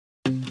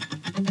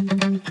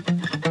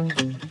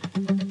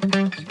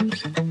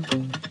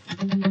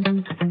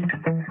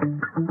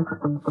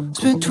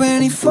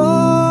24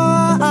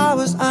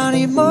 hours, I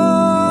need more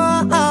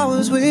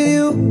hours with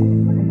you.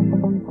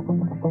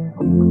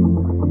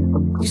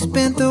 You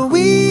spent the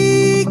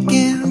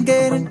weekend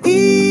getting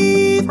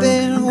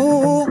even,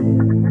 ooh.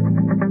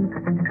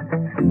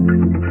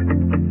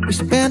 We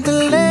spent the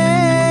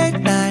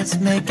late nights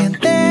making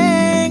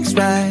things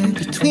right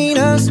between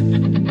us.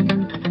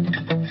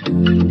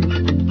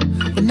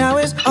 But now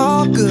it's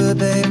all good,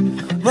 babe.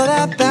 Roll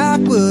that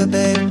backwood,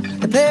 babe,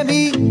 and play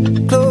me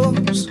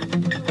close.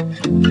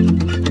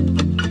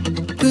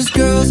 Cause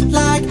girls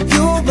like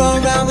you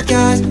run around with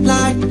guys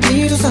like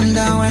me till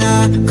sundown. When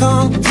I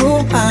come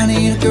through, I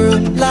need a girl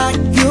like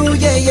you,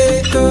 yeah,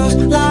 yeah. Girls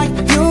like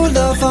you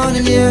love fun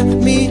and yeah,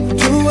 me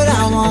do what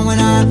I want. When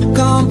I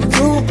come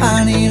through,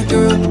 I need a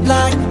girl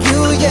like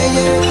you, yeah,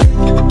 yeah.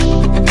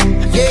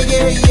 Yeah,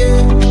 yeah, yeah.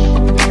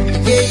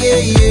 Yeah,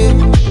 yeah, yeah.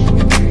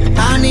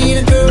 I need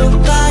a girl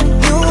like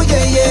you,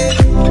 yeah, yeah.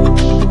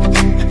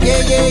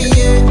 Yeah, yeah,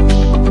 yeah.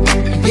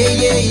 Yeah,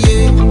 yeah,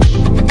 yeah.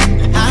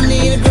 I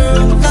need a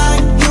girl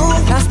like you.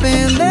 I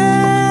spent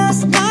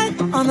last night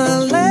on the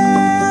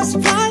last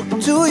flight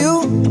to you.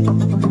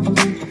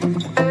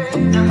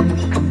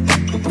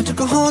 I took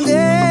a whole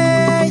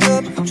day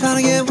up, trying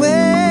to get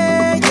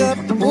way up,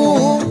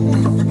 ooh.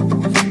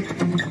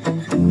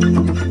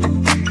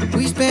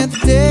 We spent the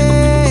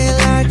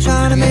daylight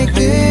trying to make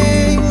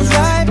things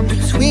right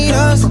between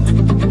us.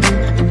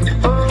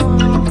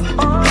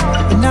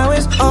 But now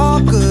it's all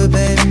good,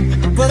 baby.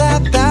 Roll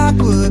that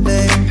backwood,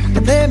 baby,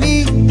 and play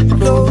me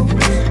close.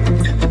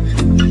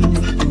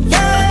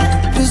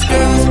 Yeah, cause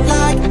girls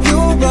like you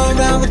run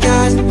around with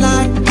guys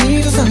like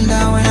me till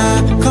sundown. When I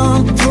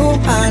come through,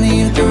 I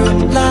need a girl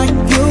like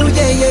you,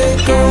 yeah, yeah.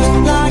 Girls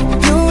like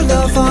you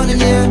love fun and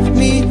yeah,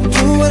 me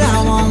do what I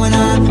want. When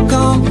I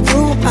come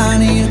through, I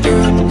need a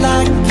girl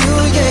like you,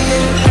 yeah,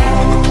 yeah.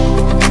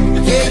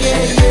 Yeah,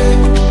 yeah, yeah.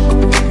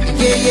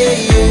 Yeah, yeah,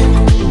 yeah.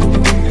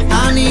 I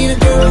need a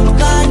girl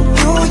like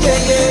you,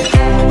 yeah, yeah.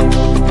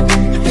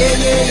 Yeah,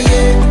 yeah,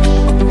 yeah.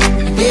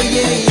 Yeah,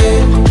 yeah,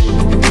 yeah.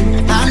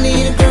 I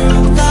need a girl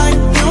like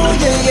you,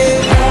 yeah, yeah.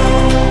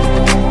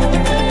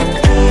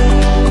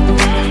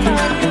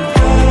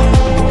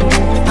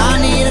 I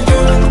need a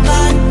girl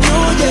like you,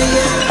 yeah,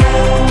 yeah.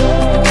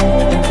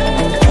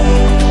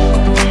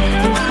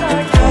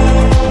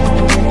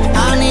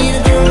 I need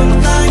a girl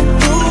like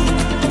you.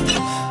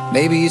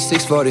 Maybe it's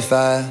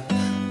 6:45.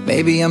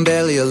 Maybe I'm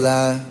barely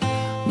alive.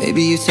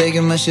 Maybe you're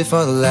taking my shit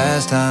for the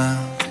last time,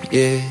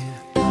 yeah.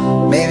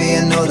 Maybe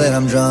I know that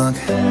I'm drunk.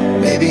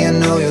 Maybe I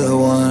know you're the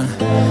one.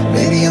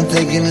 Maybe I'm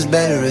thinking it's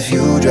better if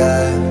you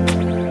drive.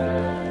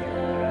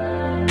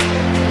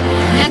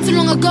 Not too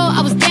long ago,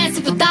 I was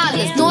dancing for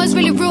dollars. No, it's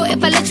really real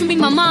if I let you be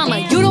my mama.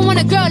 You don't want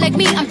a girl like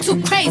me, I'm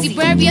too crazy.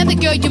 But every other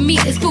girl you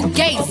meet is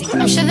fugazi.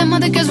 I'm sure them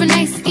other girls were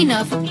nice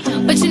enough,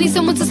 but you need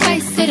someone to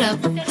spice it up.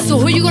 So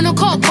who you gonna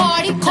call?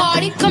 Cardi,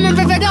 Cardi. Come and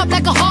rev it up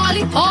like a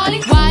Harley,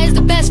 Harley. Why is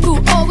the best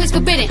food always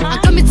forbidden? I'm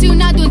coming to you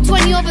now doing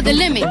 20 over the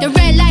limit. The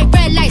red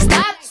light,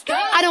 stop.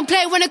 I don't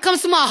play when it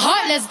comes to my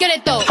heart, let's get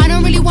it though. I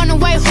don't really want a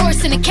white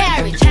horse in a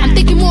carriage. I'm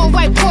thinking more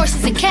white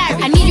horses and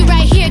carriage. I need you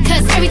right here,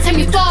 cause every time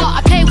you fall,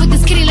 I play with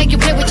this kitty like you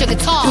play with your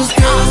guitar. Cause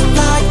girls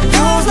like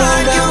you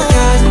run around with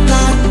guys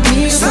like me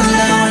till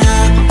sundown. When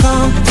I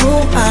come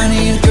through, I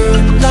need a girl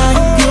like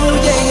you,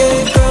 yeah,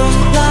 yeah. Girls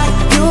like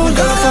you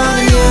love fun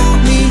and yeah,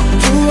 me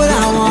do what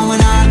I want.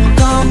 When I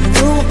come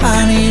through, I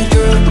need a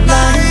girl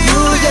like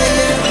you, yeah,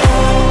 yeah.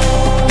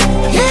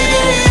 Yeah,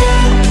 yeah,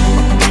 yeah.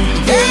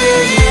 Yeah,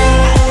 yeah, yeah.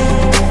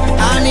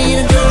 I need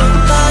a girl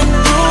like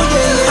you,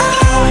 yeah, yeah.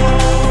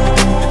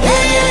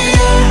 Yeah, yeah,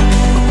 yeah.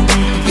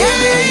 Yeah,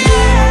 yeah,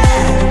 yeah.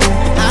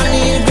 I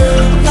need a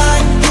girl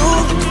like you.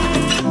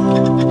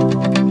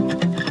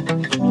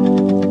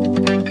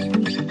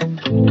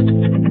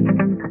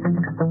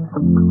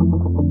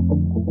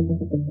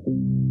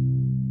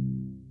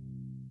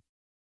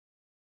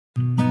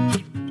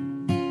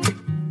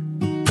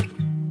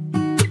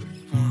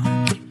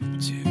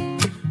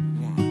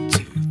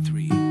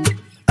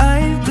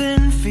 I've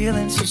been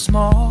feeling so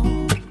small.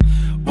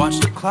 Watch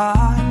the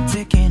clock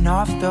ticking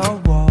off the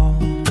wall.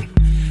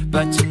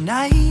 But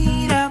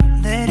tonight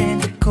I'm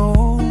letting it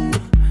go.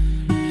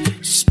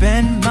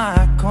 Spend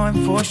my coin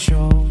for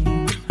sure.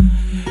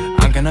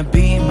 I'm gonna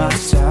be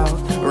myself,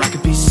 or I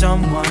could be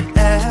someone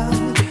else.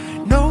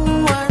 No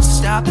one's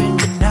stopping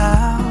me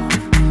now.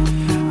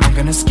 I'm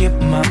gonna skip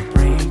my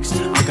breaks,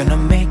 I'm gonna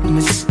make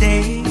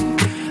mistakes.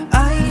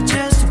 I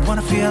just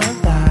wanna feel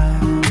alive.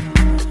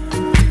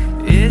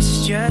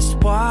 It's just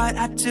what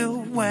I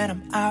do when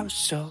I'm out,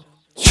 so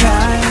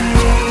try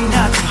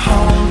not to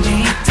hold me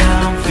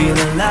down. Feel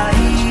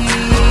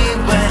alive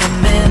when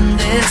I'm in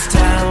this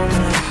town.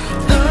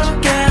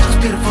 Look at those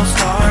beautiful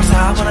stars.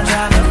 I wanna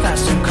drive a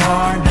faster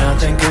car.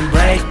 Nothing can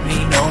break me,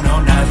 no, no,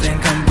 nothing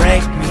can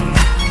break me.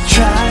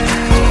 Try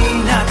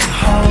not to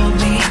hold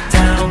me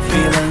down.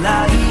 Feel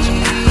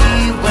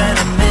alive when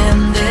I'm in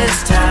this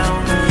town.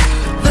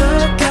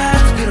 Look at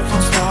those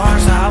beautiful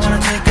stars. I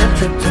wanna take a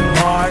trip to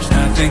Mars.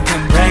 Nothing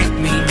can break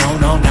me, no,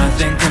 no,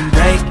 nothing can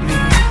break me.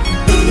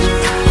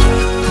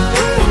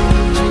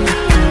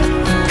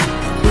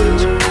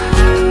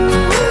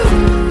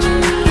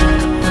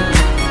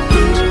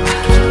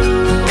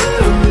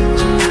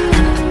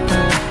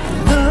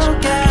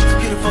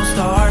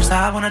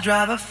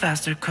 drive a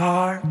faster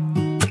car.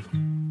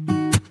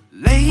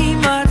 Lay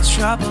my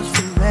troubles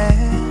to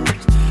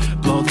rest.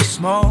 Blow the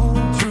smoke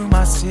through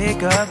my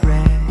cigarette.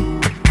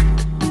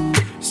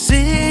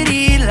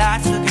 City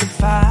lights looking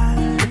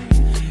fine,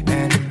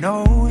 and I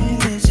know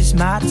this is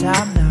my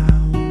time now.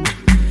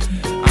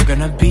 I'm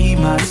gonna be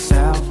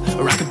myself,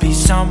 or I could be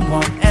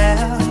someone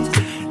else.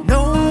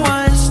 No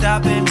one's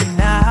stopping me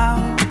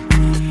now.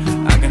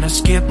 I'm gonna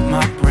skip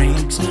my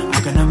breaks,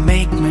 I'm gonna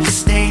make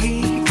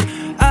mistakes.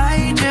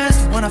 I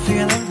just wanna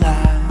feel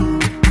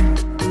alive.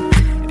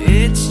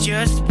 It's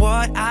just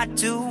what I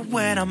do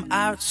when I'm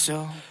out,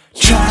 so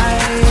try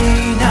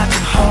not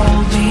to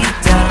hold me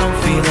down.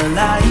 Feel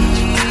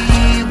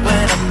alive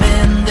when I'm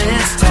in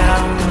this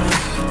town.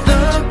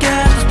 Look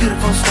at those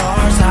beautiful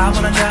stars. I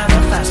wanna drive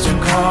a faster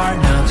car.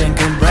 Nothing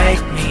can break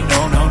me,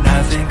 no, no,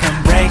 nothing can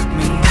break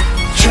me.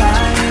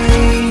 Try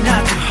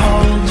not to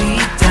hold me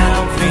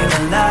down. Feel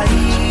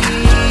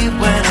alive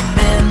when I'm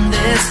in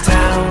this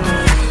town.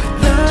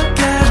 Look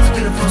at those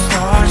beautiful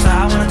stars.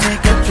 I wanna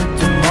take a trip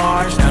to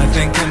Mars.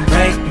 Nothing can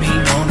break me,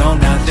 no, no,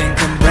 nothing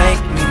can break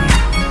me.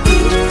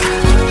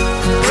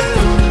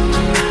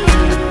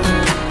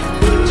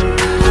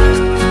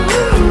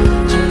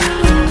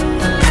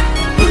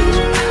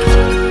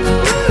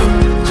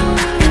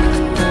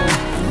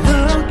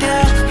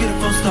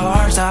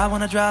 I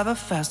wanna drive a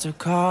faster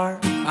car.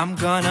 I'm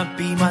gonna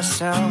be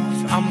myself,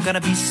 I'm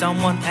gonna be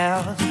someone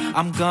else.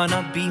 I'm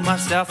gonna be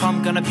myself,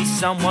 I'm gonna be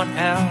someone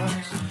else.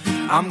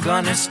 I'm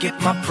gonna skip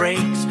my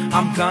breaks,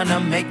 I'm gonna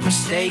make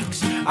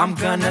mistakes. I'm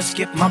gonna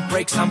skip my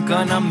breaks, I'm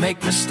gonna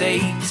make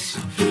mistakes.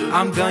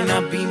 I'm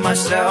gonna be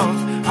myself,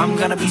 I'm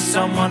gonna be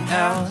someone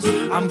else.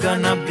 I'm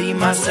gonna be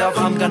myself,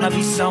 I'm gonna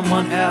be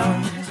someone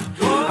else.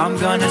 I'm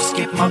gonna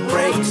skip my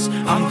breaks,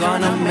 I'm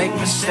gonna make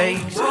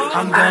mistakes.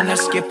 I'm gonna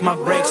skip my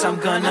breaks, I'm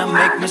gonna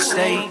make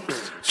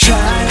mistakes.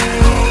 Try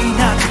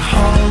not to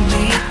hold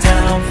me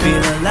down.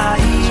 Feel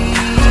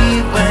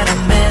alive when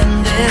I'm in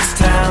this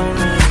town.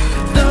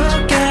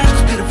 Look at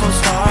those beautiful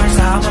stars.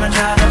 I wanna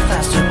drive a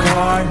faster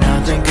car.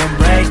 Nothing can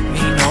break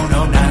me, no,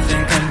 no,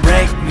 nothing can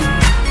break me.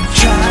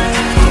 Try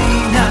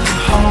not to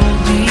hold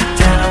me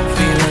down.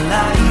 Feel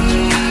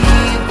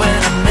alive when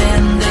I'm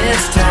in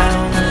this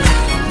town.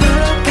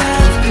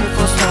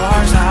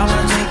 I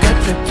wanna take a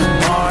trip to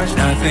Mars.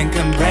 Nothing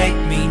can break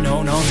me,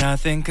 no, no,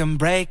 nothing can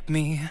break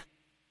me.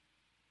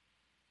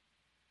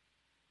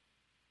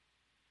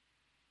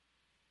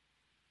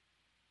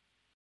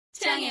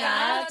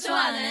 창이가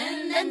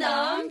좋아하는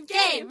랜덤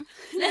게임,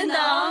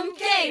 랜덤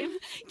게임,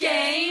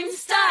 게임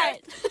스타트.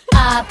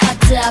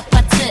 아파트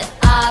아파트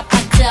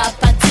아파트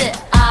아파트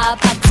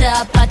아파트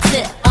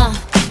아파트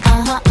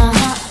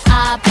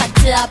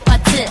아파트 아파트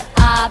아파트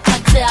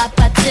아파트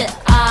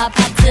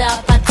아파트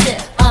아파트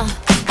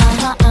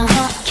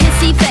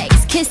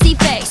kissy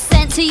face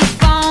sent to your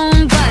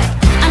phone, but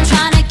I'm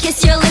tryna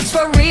kiss your lips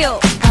for real.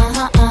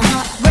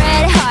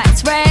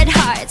 Red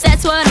hearts,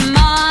 that's what I'm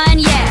on,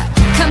 yeah.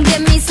 Come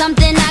give me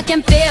something I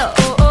can feel.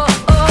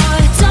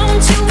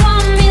 Don't you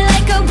want me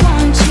like I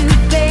want you,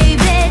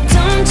 baby?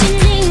 Don't you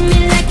need me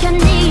like I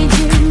need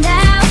you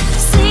now?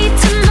 See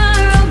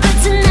tomorrow, but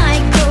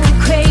tonight go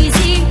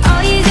crazy.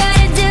 All you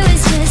gotta do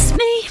is just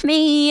me.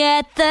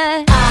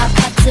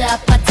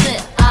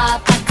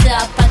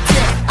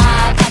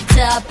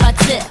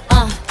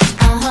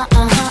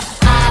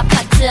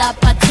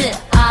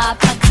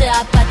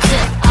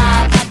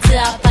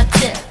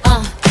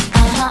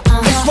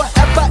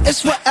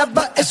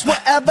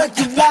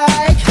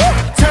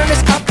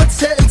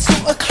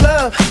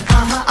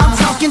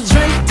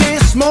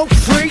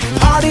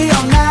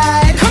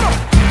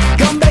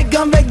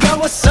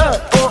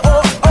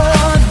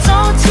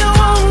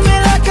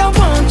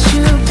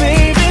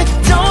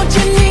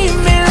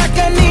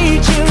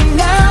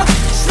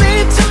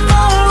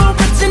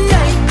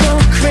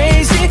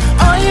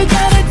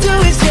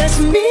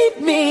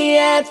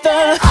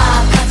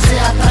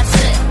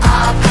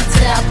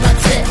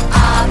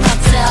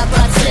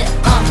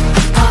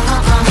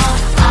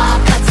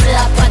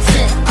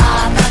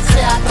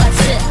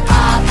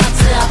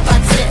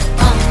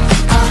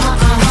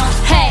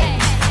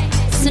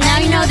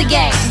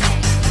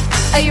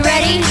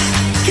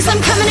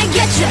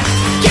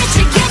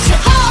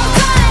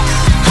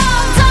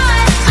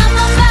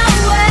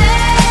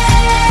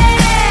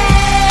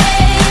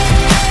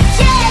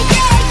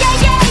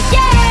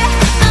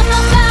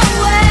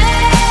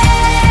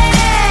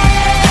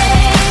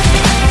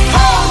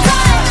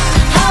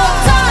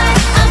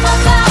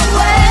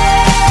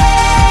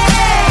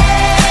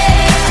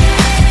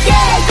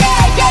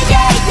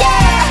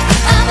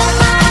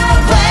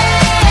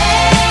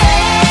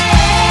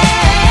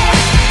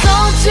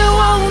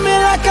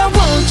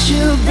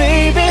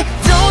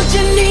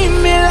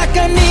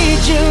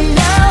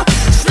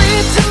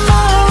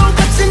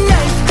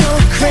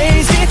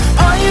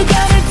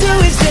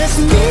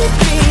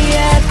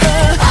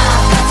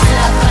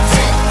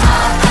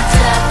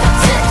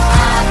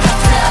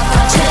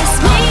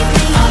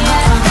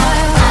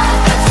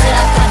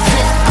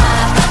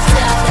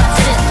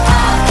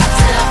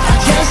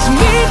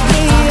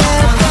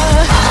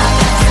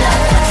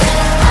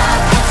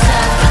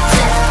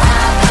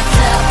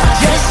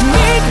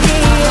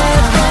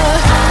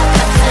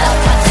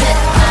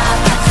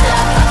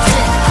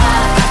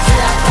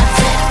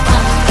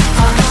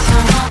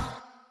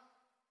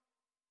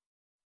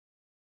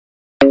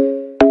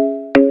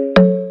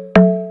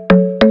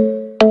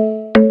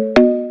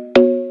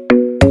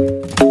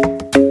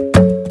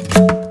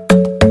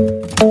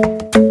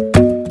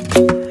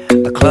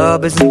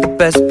 club isn't the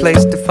best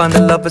place to find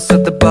a lover,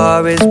 so the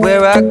bar is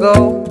where I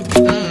go.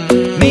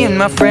 Me and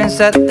my friends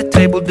sat at the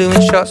table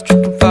doing shots,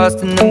 tripping fast,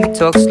 and then we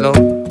talk slow.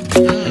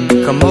 And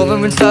you come over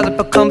and start up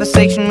a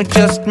conversation with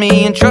just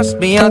me, and trust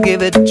me, I'll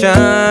give it a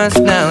chance.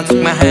 Now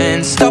take my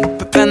hand, stop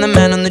it, and the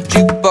man on the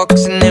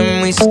jukebox, and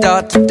then we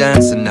start to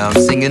dance. And now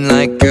I'm singing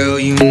like, girl,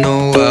 you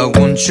know I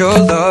want your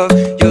love.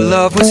 Your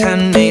love was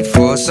handmade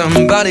for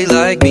somebody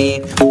like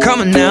me.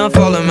 Come on now,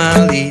 follow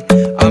my lead.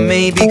 I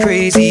may be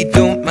crazy,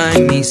 don't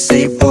mind me.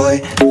 Say,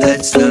 boy,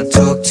 let's not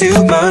talk too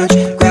much.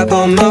 Grab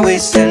on my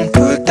waist and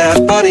put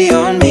that body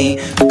on me.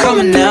 Come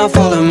on now,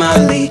 follow my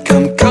lead.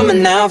 Come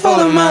on now,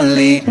 follow my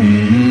lead.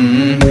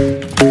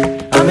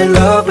 I'm in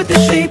love with the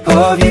shape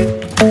of you.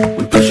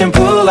 We push and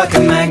pull like a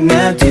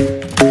magnet do.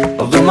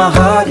 Although my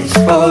heart is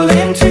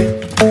falling too.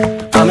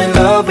 I'm in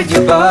love with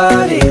your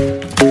body.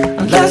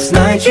 Last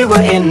night you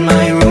were in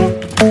my room,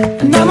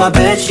 and now my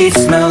bedsheets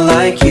smell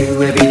like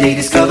you. Every day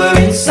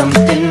discovering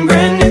something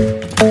brand new.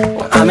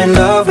 Well, I'm in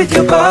love with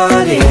your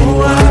body.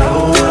 Oh, I,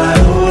 oh, I,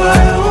 oh, I,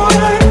 oh,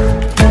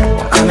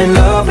 I. I'm in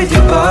love with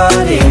your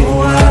body.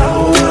 Oh, I,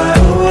 oh, I,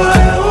 oh, I,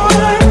 oh,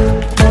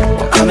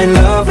 I. I'm in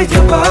love with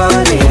your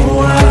body. Oh,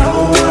 I,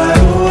 oh, I,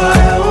 oh, I,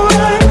 oh,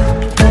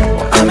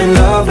 I. I'm in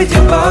love with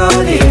your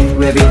body.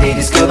 Every day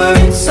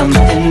discovering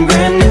something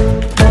brand new.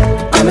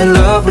 I'm in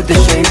love with the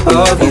shape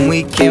of you. When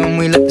we came,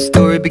 we let the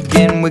story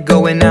begin. We're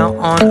going out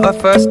on our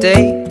first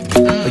date.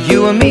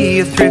 You and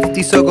me are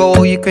thrifty, so go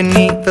all you can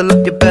eat. Fill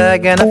up your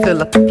bag and I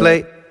fill up the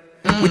plate.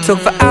 We talk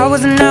for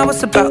hours and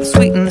hours about the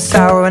sweet and the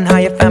sour, and how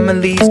your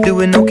family's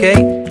doing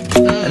okay.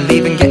 And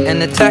leaving,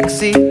 getting a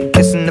taxi,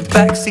 kissing the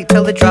backseat,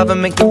 tell the driver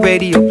make the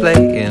radio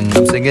play. And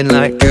I'm singing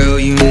like, girl,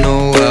 you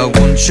know I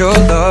want your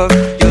love.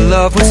 Your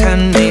love was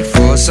handmade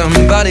for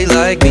somebody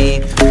like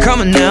me. Come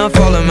on now,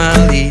 follow my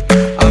lead.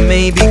 I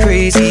may be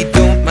crazy,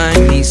 don't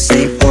mind me.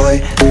 Say,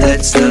 boy,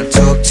 let's not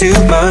talk too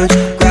much.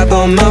 Grab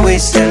on my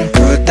waist and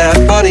put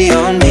that body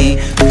on me.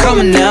 Come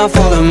on now,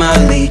 follow my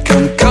lead.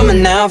 Come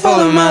on now,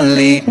 follow my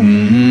lead.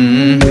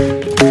 I'm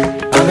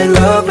in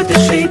love with the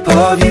shape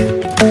of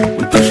you.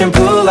 We push and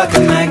pull like a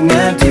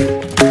magnet do.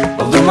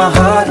 Although my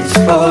heart is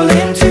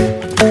falling too.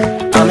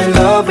 I'm in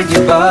love with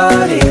your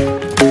body.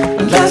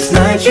 Last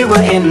night you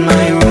were in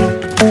my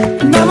room,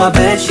 and now my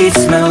bedsheets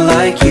smell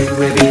like you.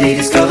 Every day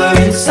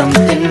discovering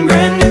something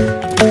brand new.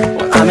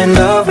 Well, I'm in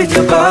love with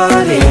your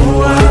body.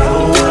 Oh, I,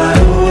 oh, I,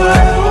 oh,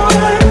 I, oh,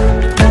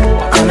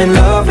 I. I'm in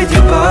love with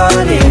your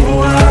body.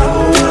 Oh, I,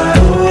 oh, I,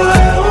 oh,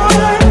 I, oh,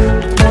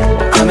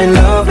 I. I'm in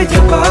love with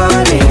your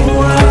body.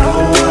 Oh, I,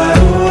 oh, I,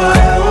 oh,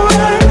 I, oh,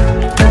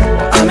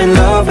 I. I'm in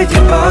love with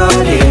your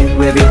body.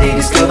 Every day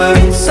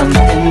discovering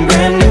something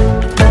brand new.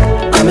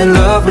 I'm in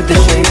love with the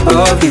shape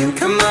of you.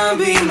 Come on,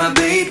 be my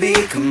baby,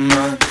 come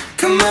on.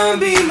 Come on,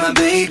 be my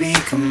baby,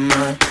 come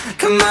on.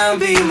 Come on,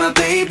 be my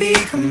baby,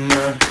 come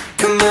on.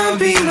 Come on,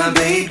 be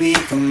my baby,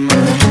 come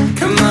on.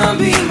 Come on,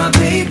 be my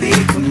baby,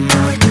 come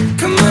on.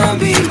 Come on,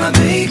 be my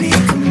baby,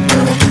 come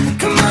on.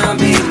 Come on,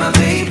 be my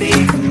baby,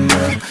 come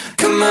on.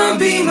 Come on,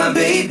 be my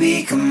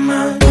baby, come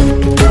on.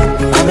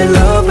 I'm in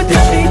love with the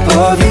shape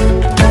of you.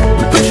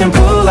 We push and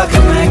pull like a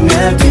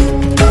magnet do.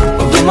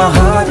 Although my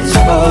heart is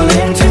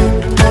falling too.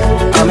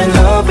 I'm in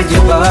love with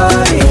your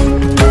body.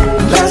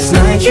 Last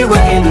night you were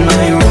in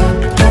my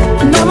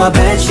room, now my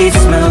bedsheets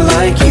smell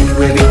like you.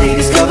 Every day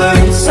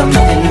discovering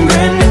something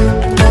brand new.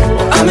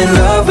 I'm in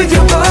love with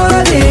your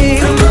body.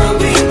 Come on,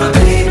 be my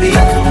baby,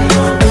 come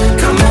on.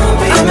 Come on,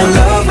 be I'm in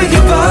love with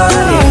your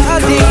body.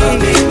 Come on,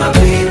 be my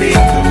baby,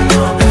 come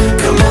on.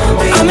 Come on,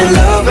 be I'm in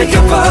love with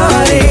your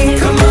body.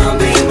 Come on,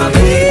 be my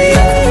baby,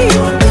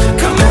 come on.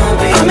 Come on,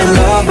 be I'm in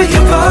love with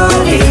your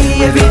body.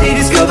 Every day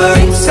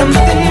discovering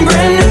something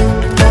brand new.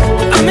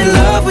 I'm in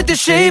love with the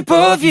shape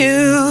of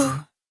you.